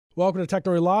Welcome to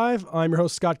Technori Live. I'm your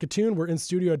host, Scott Katoon. We're in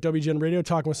studio at WGN Radio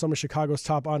talking with some of Chicago's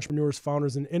top entrepreneurs,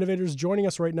 founders, and innovators. Joining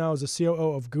us right now is the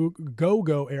COO of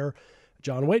Gogo Air,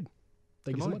 John Wade.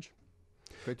 Thank you so much.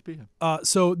 Great to be here.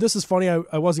 So this is funny.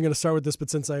 I wasn't going to start with this, but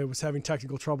since I was having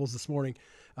technical troubles this morning,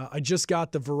 I just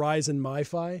got the Verizon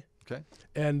MiFi. Okay.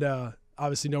 And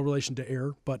obviously no relation to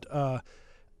Air, but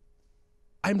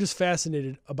I'm just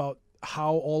fascinated about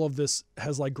how all of this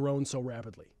has grown so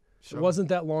rapidly. Sure. It wasn't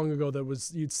that long ago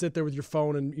that you'd sit there with your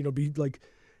phone and be like,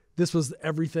 this was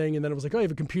everything, and then it was like, oh, you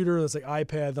have a computer, and it's like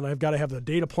iPad, then I've got to have the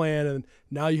data plan, and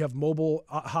now you have mobile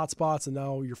hotspots, and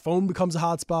now your phone becomes a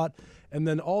hotspot, and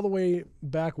then all the way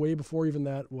back, way before even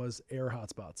that, was Air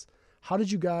hotspots. How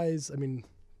did you guys?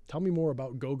 Tell me more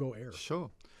about Gogo Air.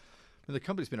 Sure. The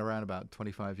company's been around about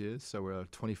 25 years, so we're a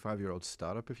 25-year-old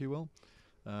startup, if you will.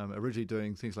 Originally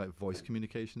doing things like voice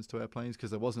communications to airplanes because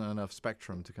there wasn't enough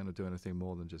spectrum to kind of do anything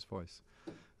more than just voice.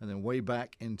 And then way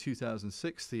back in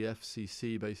 2006, the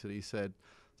FCC basically said,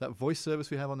 that voice service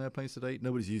we have on airplanes today,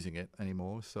 nobody's using it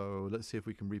anymore, so let's see if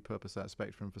we can repurpose that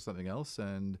spectrum for something else,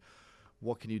 and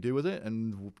what can you do with it?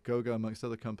 And Gogo, amongst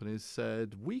other companies,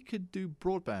 said, we could do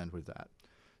broadband with that.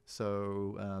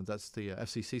 So that's the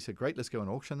FCC said, great, let's go and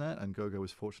auction that, and Gogo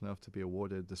was fortunate enough to be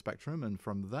awarded the spectrum, and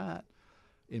from that,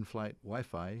 in-flight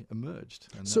Wi-Fi emerged,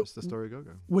 and that's the story of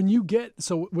Gogo. When you get,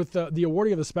 with the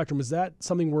awarding of the spectrum, is that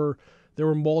something where there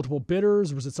were multiple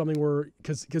bidders? Was it something where,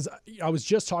 because I was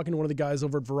just talking to one of the guys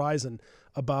over at Verizon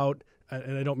about,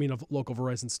 and I don't mean a local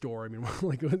Verizon store, I mean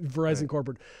like Verizon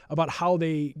corporate, about how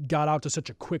they got out to such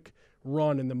a quick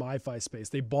run in the MiFi space.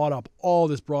 They bought up all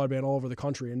this broadband all over the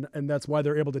country, and that's why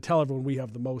they're able to tell everyone we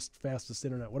have the most fastest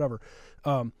internet, whatever.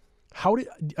 I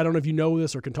don't know if you know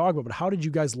this or can talk about, but how did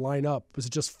you guys line up? Was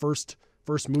it just first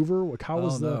mover?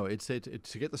 No, it's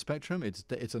to get the spectrum.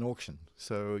 It's an auction.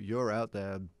 So you're out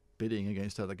there bidding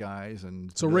against other guys,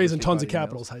 and so raising tons of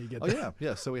capital is how you get there.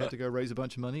 Yeah. So we had to go raise a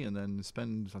bunch of money and then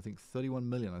spend, I think, 31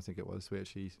 million. I think it was. We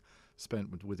actually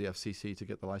spent with the FCC to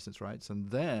get the license rights,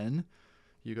 and then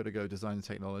you got to go design the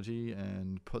technology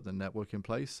and put the network in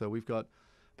place. So we've got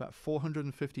about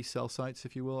 450 cell sites,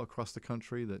 if you will, across the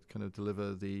country that kind of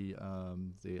deliver the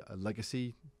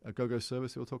legacy Gogo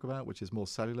service that we'll talk about, which is more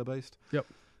cellular based. Yep.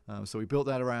 So we built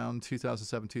that around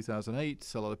 2007, 2008.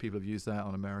 So a lot of people have used that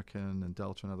on American and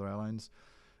Delta and other airlines.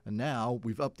 And now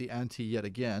we've upped the ante yet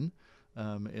again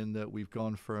in that we've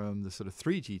gone from the sort of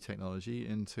 3G technology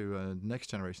into a next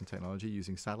generation technology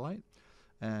using satellite.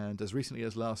 And as recently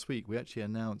as last week, we actually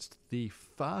announced the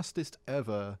fastest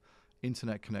ever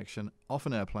internet connection off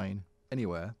an airplane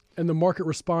anywhere. And the market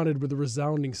responded with a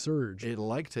resounding surge. It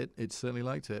liked it. It certainly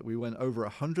liked it. We went over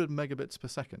 100 megabits per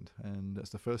second, and that's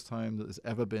the first time that there's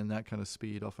ever been that kind of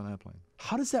speed off an airplane.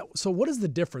 How does that? So what is the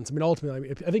difference?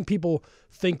 Ultimately, I think people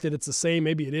think that it's the same.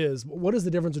 Maybe it is. What is the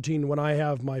difference between when I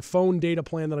have my phone data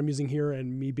plan that I'm using here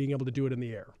and me being able to do it in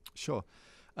the air? Sure.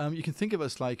 You can think of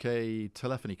us like a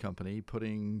telephony company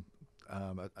putting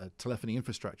a telephony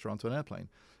infrastructure onto an airplane.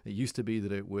 It used to be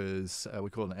that it was, we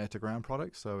call it an air-to-ground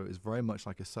product, so it was very much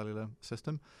like a cellular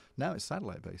system. Now it's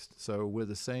satellite-based. So we're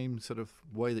the same sort of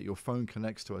way that your phone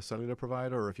connects to a cellular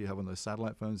provider, or if you have one of those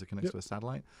satellite phones that connects to a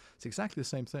satellite, it's exactly the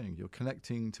same thing. You're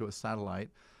connecting to a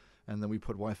satellite, and then we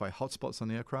put Wi-Fi hotspots on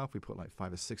the aircraft. We put like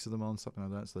 5 or 6 of them on, something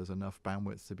like that, so there's enough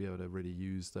bandwidth to be able to really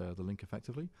use the link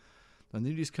effectively. And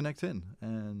then you just connect in,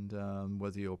 and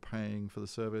whether you're paying for the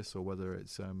service or whether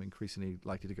it's increasingly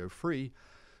likely to go free,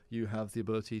 you have the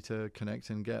ability to connect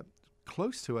and get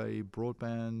close to a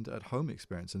broadband at home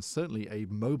experience, and certainly a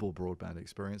mobile broadband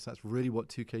experience. That's really what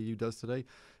 2KU does today.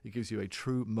 It gives you a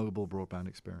true mobile broadband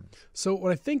experience. So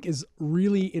what I think is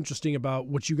really interesting about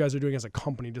what you guys are doing as a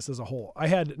company, just as a whole,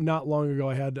 not long ago,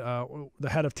 I had the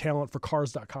head of talent for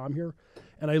cars.com here.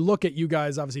 And I look at you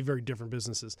guys, obviously very different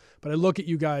businesses, but I look at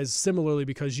you guys similarly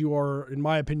because you are, in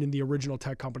my opinion, the original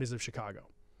tech companies of Chicago.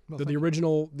 Well, the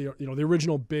original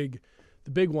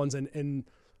big ones, and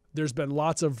there's been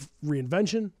lots of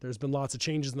reinvention. There's been lots of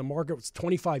changes in the market. It's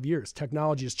 25 years.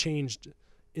 Technology has changed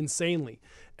insanely.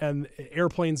 And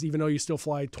airplanes, even though you still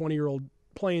fly 20-year-old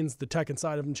planes, the tech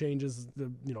inside of them changes.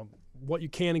 What you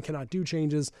can and cannot do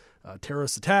changes.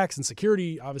 Terrorist attacks and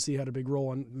security obviously had a big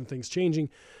role in things changing.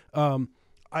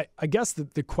 I guess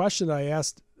the question I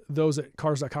asked those at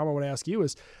cars.com I want to ask you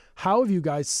is, how have you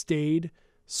guys stayed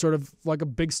sort of like a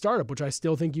big startup, which I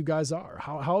still think you guys are?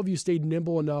 How have you stayed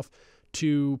nimble enough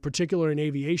to, particularly in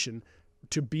aviation,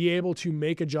 to be able to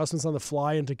make adjustments on the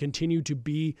fly and to continue to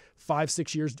be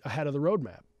 5-6 years ahead of the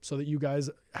roadmap so that you guys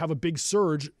have a big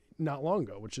surge not long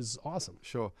ago, which is awesome?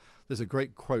 Sure. There's a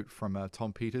great quote from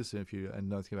Tom Peters, if you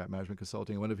know anything about management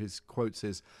consulting. One of his quotes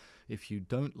is, If you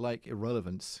don't like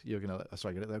irrelevance, you're going to,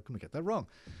 sorry, I'm going to get that wrong.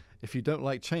 If you don't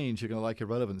like change, you're going to like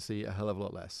irrelevancy a hell of a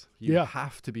lot less. You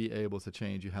have to be able to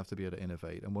change. You have to be able to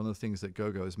innovate. And one of the things that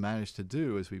Gogo has managed to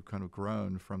do as we've kind of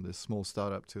grown from this small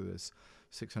startup to this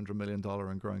 $600 million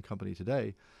and growing company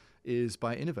today is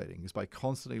by innovating, is by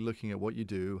constantly looking at what you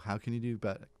do, how can you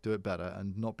do it better,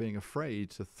 and not being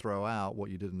afraid to throw out what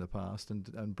you did in the past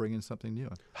and bring in something new.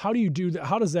 How do you do that?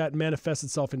 How does that manifest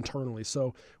itself internally?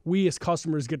 So we as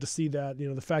customers get to see that,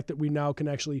 the fact that we now can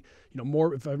actually,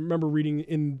 more, if I remember reading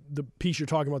in the piece you're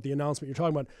talking about, the announcement you're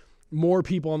talking about, more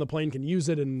people on the plane can use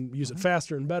it and use it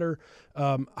faster and better.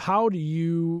 How do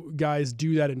you guys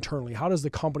do that internally? How has the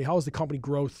company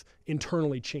growth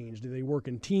internally changed? Do they work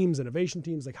in teams, innovation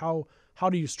teams? Like how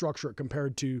do you structure it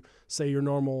compared to, say, your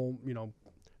normal,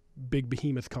 big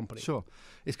behemoth company? Sure.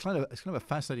 It's kind of a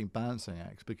fascinating balancing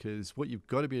act, because what you've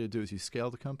got to be able to do is you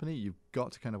scale the company, you've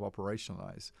got to kind of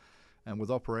operationalize. And with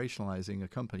operationalizing a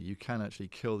company, you can actually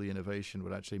kill the innovation,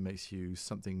 what actually makes you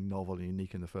something novel and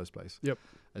unique in the first place. Yep.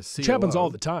 As COO, which happens all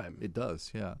the time. It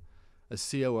does, yeah. As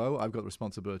COO, I've got the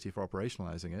responsibility for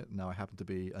operationalizing it. Now, I happen to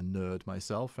be a nerd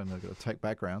myself, and I've got a tech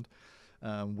background.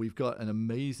 We've got an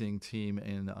amazing team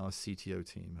in our CTO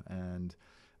team, and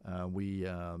we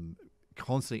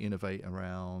constantly innovate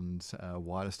around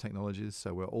wireless technologies,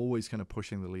 so we're always kind of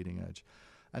pushing the leading edge.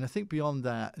 And I think beyond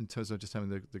that, in terms of just having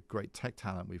the great tech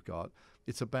talent we've got,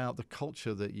 it's about the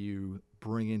culture that you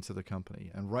bring into the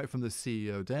company. And right from the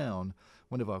CEO down,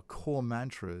 one of our core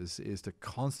mantras is to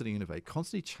constantly innovate,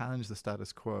 constantly challenge the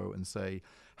status quo and say,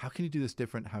 how can you do this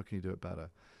different? How can you do it better?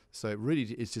 So it really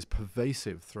is just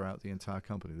pervasive throughout the entire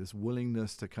company, this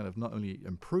willingness to kind of not only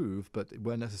improve, but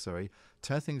where necessary,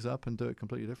 tear things up and do it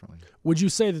completely differently. Would you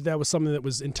say that was something that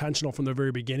was intentional from the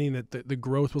very beginning, that the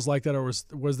growth was like that, or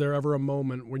was there ever a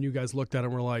moment when you guys looked at it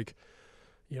and were like,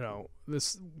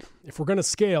 this, if we're going to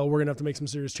scale, we're going to have to make some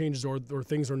serious changes, or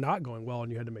things are not going well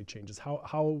and you had to make changes?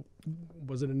 How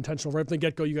was it intentional? Right from the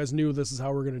get-go, you guys knew this is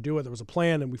how we're going to do it, there was a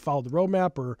plan and we followed the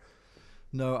roadmap, or...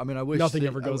 No, I mean, I wish nothing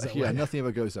ever goes that way. Yeah, nothing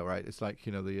ever goes that right. It's like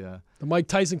the Mike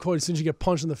Tyson quote: "As soon as you get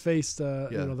punched in the face,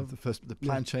 the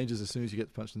plan changes as soon as you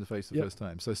get punched in the face the first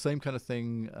time." So same kind of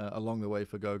thing along the way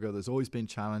for Gogo. There's always been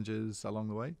challenges along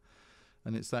the way,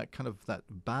 and it's that kind of that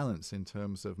balance in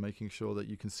terms of making sure that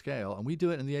you can scale. And we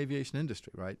do it in the aviation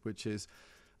industry, right, which is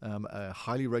a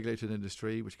highly regulated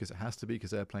industry, which because it has to be,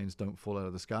 because airplanes don't fall out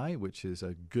of the sky, which is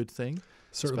a good thing.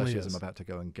 Certainly especially is. as I'm about to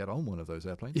go and get on one of those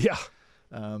airplanes. Yeah.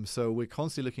 So we're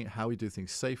constantly looking at how we do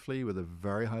things safely, with a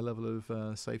very high level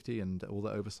of safety and all the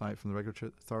oversight from the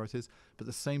regulatory authorities, but at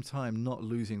the same time not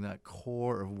losing that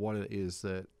core of what it is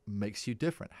that makes you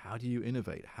different. How do you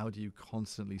innovate? How do you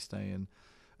constantly stay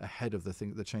ahead of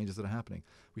the changes that are happening?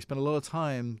 We spend a lot of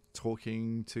time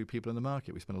talking to people in the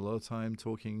market. We spend a lot of time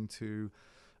talking to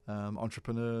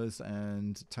entrepreneurs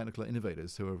and technical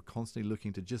innovators who are constantly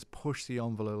looking to just push the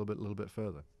envelope a little bit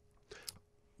further.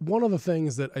 One of the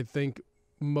things that I think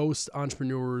most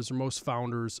entrepreneurs or most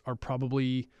founders are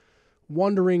probably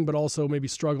wondering, but also maybe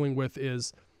struggling with,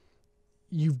 is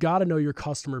you've got to know your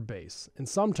customer base. And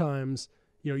sometimes,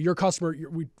 your customer,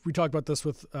 we talked about this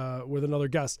with another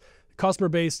guest, customer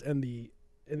base and the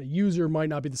user might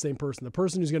not be the same person. The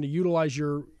person who's going to utilize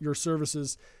your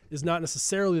services is not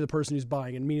necessarily the person who's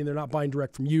buying it, meaning they're not buying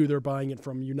direct from you, they're buying it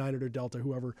from United or Delta,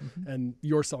 whoever, and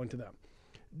you're selling to them.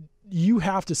 You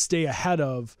have to stay ahead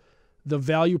of the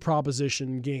value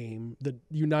proposition game that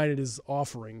United is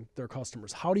offering their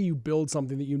customers. How do you build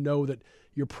something that that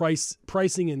your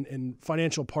pricing and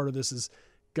financial part of this is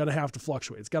going to have to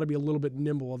fluctuate? It's got to be a little bit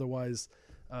nimble, otherwise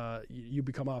you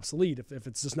become obsolete. If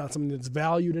it's just not something that's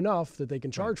valued enough that they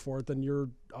can charge for it, then you're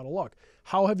out of luck.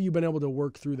 How have you been able to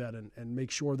work through that and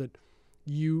make sure that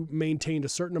you maintained a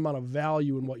certain amount of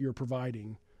value in what you're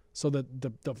providing, so that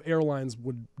the airlines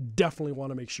would definitely want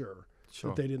to make sure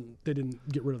that they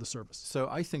didn't get rid of the service? So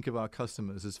I think of our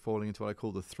customers as falling into what I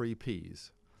call the 3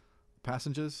 Ps: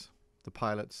 passengers, the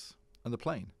pilots, and the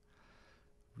plane.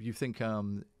 You think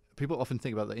people often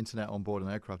think about the internet on board an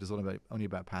aircraft is only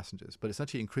about passengers, but it's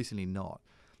actually increasingly not.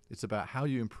 It's about how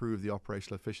you improve the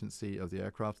operational efficiency of the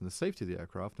aircraft and the safety of the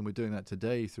aircraft, and we're doing that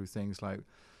today through things like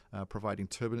providing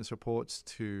turbulence reports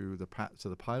to the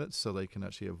pilots so they can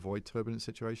actually avoid turbulent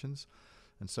situations.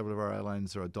 And several of our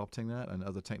airlines are adopting that, and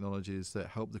other technologies that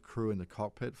help the crew in the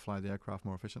cockpit fly the aircraft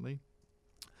more efficiently.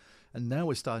 And now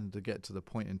we're starting to get to the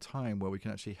point in time where we can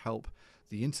actually help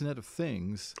the Internet of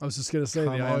Things. I was just going to say,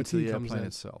 the onto IoT the comes airplane in.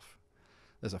 itself.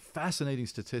 There's a fascinating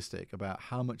statistic about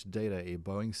how much data a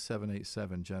Boeing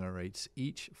 787 generates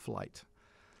each flight.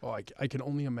 Oh, I can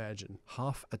only imagine.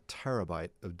 0.5 terabyte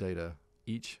of data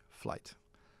each flight.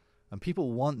 And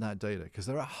people want that data because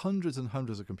there are hundreds and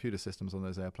hundreds of computer systems on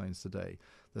those airplanes today.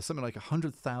 There's something like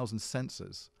 100,000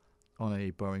 sensors on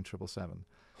a Boeing 777.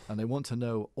 And they want to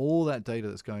know all that data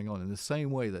that's going on in the same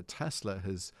way that Tesla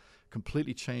has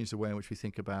completely changed the way in which we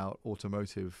think about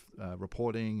automotive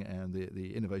reporting and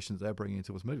the innovations they're bringing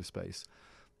into automotive space.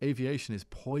 Aviation is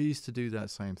poised to do that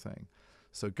same thing.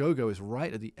 So Gogo is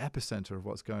right at the epicenter of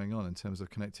what's going on in terms of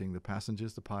connecting the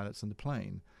passengers, the pilots, and the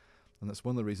plane. And that's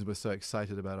one of the reasons we're so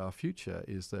excited about our future,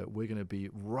 is that we're going to be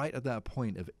right at that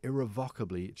point of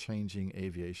irrevocably changing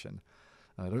aviation.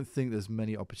 I don't think there's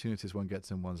many opportunities one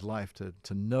gets in one's life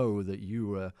to know that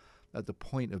you are at the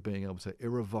point of being able to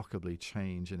irrevocably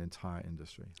change an entire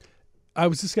industry. I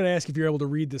was just going to ask if you're able to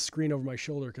read this screen over my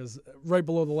shoulder, because right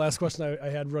below the last question I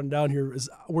had run down here is,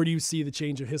 where do you see the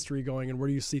change of history going, and where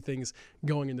do you see things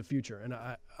going in the future? And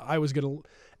I was going to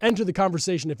enter the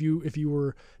conversation if you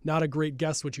were not a great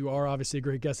guest, which you are obviously a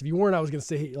great guest. If you weren't, I was going to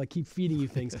say, hey, like, keep feeding you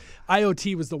things.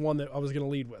 IoT was the one that I was going to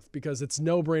lead with, because it's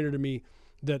no brainer to me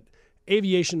that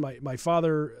aviation, my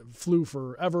father flew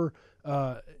forever,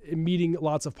 meeting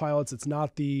lots of pilots. It's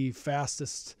not the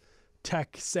fastest,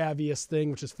 tech savviest thing,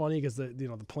 which is funny because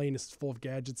the plane is full of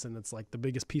gadgets and it's like the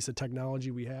biggest piece of technology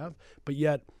we have. But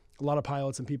yet a lot of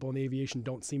pilots and people in aviation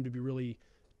don't seem to be really,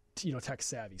 tech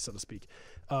savvy, so to speak.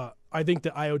 I think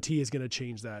that IoT is going to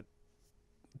change that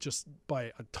just by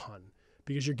a ton,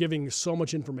 because you're giving so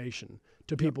much information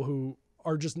to people who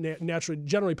are just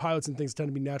generally pilots and things tend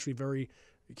to be naturally very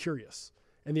curious.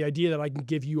 And the idea that I can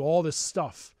give you all this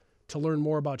stuff to learn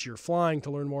more about your flying,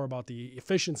 to learn more about the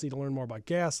efficiency, to learn more about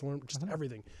gas, to learn just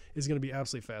everything is going to be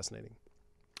absolutely fascinating.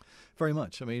 Very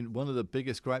much. I mean, one of the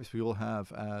biggest gripes we all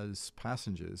have as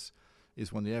passengers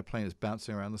is when the airplane is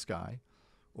bouncing around the sky,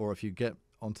 or if you get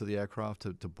onto the aircraft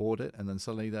to board it and then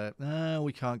suddenly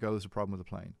we can't go, there's a problem with the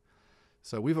plane.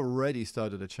 So we've already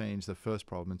started to change the first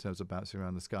problem in terms of bouncing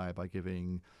around the sky by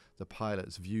giving the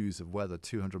pilots views of weather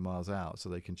 200 miles out, so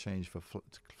they can change for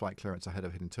flight clearance ahead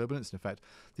of hitting turbulence. In fact,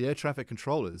 the air traffic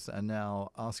controllers are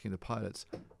now asking the pilots,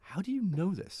 how do you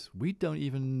know this? We don't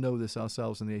even know this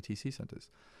ourselves in the ATC centers.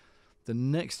 The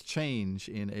next change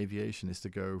in aviation is to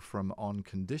go from on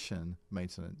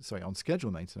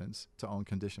schedule maintenance to on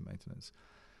condition maintenance.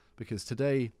 Because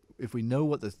today, if we know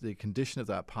what the condition of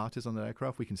that part is on the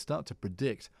aircraft, we can start to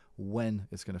predict when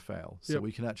it's going to fail. So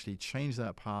we can actually change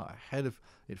that part ahead of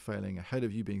it failing, ahead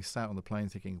of you being sat on the plane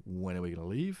thinking, when are we going to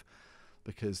leave?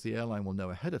 Because the airline will know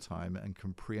ahead of time and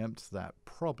can preempt that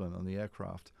problem on the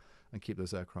aircraft and keep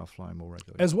those aircraft flying more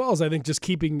regularly. As well as, I think, just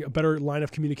keeping a better line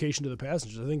of communication to the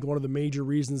passengers. I think one of the major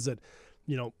reasons that,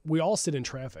 we all sit in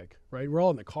traffic, right? We're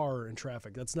all in the car in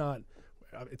traffic. That's not...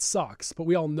 It sucks, but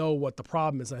we all know what the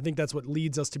problem is. And I think that's what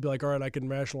leads us to be like, all right, I can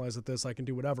rationalize with this, I can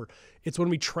do whatever. It's when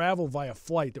we travel via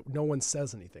flight that no one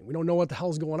says anything. We don't know what the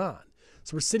hell's going on.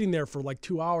 So we're sitting there for like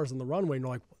 2 hours on the runway and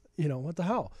we're like, what the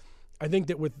hell? I think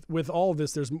that with all of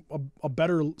this, there's a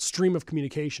better stream of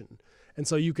communication. And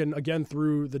so you can, again,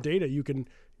 through the data, you can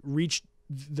reach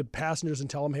the passengers and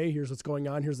tell them, hey, here's what's going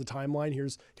on. Here's the timeline.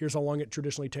 Here's how long it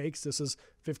traditionally takes. This is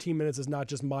 15 minutes is not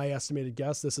just my estimated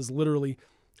guess. This is literally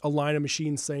a line of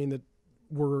machines saying that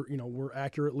we're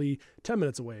accurately 10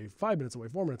 minutes away, 5 minutes away,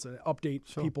 4 minutes, and update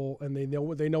people, and they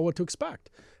know what to expect.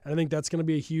 And I think that's going to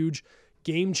be a huge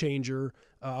game changer,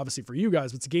 obviously for you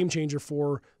guys, but it's a game changer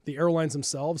for the airlines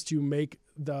themselves to make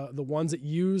the ones that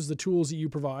use the tools that you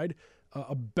provide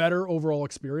a better overall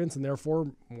experience, and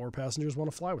therefore more passengers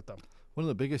want to fly with them. One of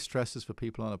the biggest stresses for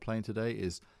people on a plane today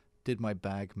is, did my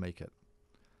bag make it?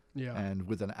 Yeah. And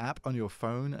with an app on your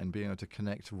phone and being able to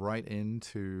connect right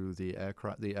into the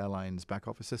airline's back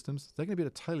office systems, they're going to be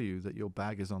able to tell you that your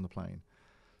bag is on the plane.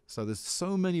 So there's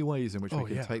so many ways in which we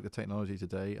can take the technology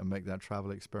today and make that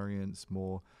travel experience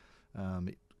more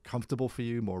comfortable for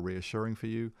you, more reassuring for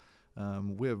you.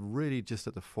 We're really just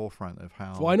at the forefront of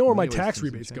how... Well, I know where my tax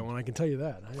rebate's going, I can tell you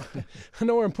that. I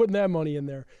know where I'm putting that money in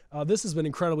there. This has been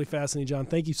incredibly fascinating, John.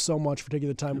 Thank you so much for taking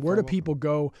the time. Where do people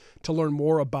go to learn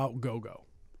more about Gogo?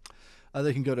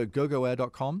 They can go to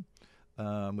gogoair.com,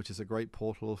 which is a great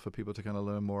portal for people to kind of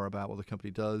learn more about what the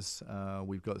company does.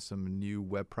 We've got some new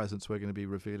web presence we're going to be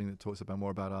revealing that talks about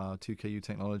more about our 2KU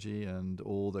technology and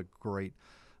all the great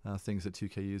things that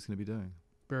 2KU is going to be doing.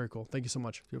 Very cool. Thank you so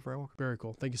much. You're very welcome. Very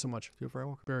cool. Thank you so much. You're very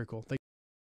welcome. Very cool. Thank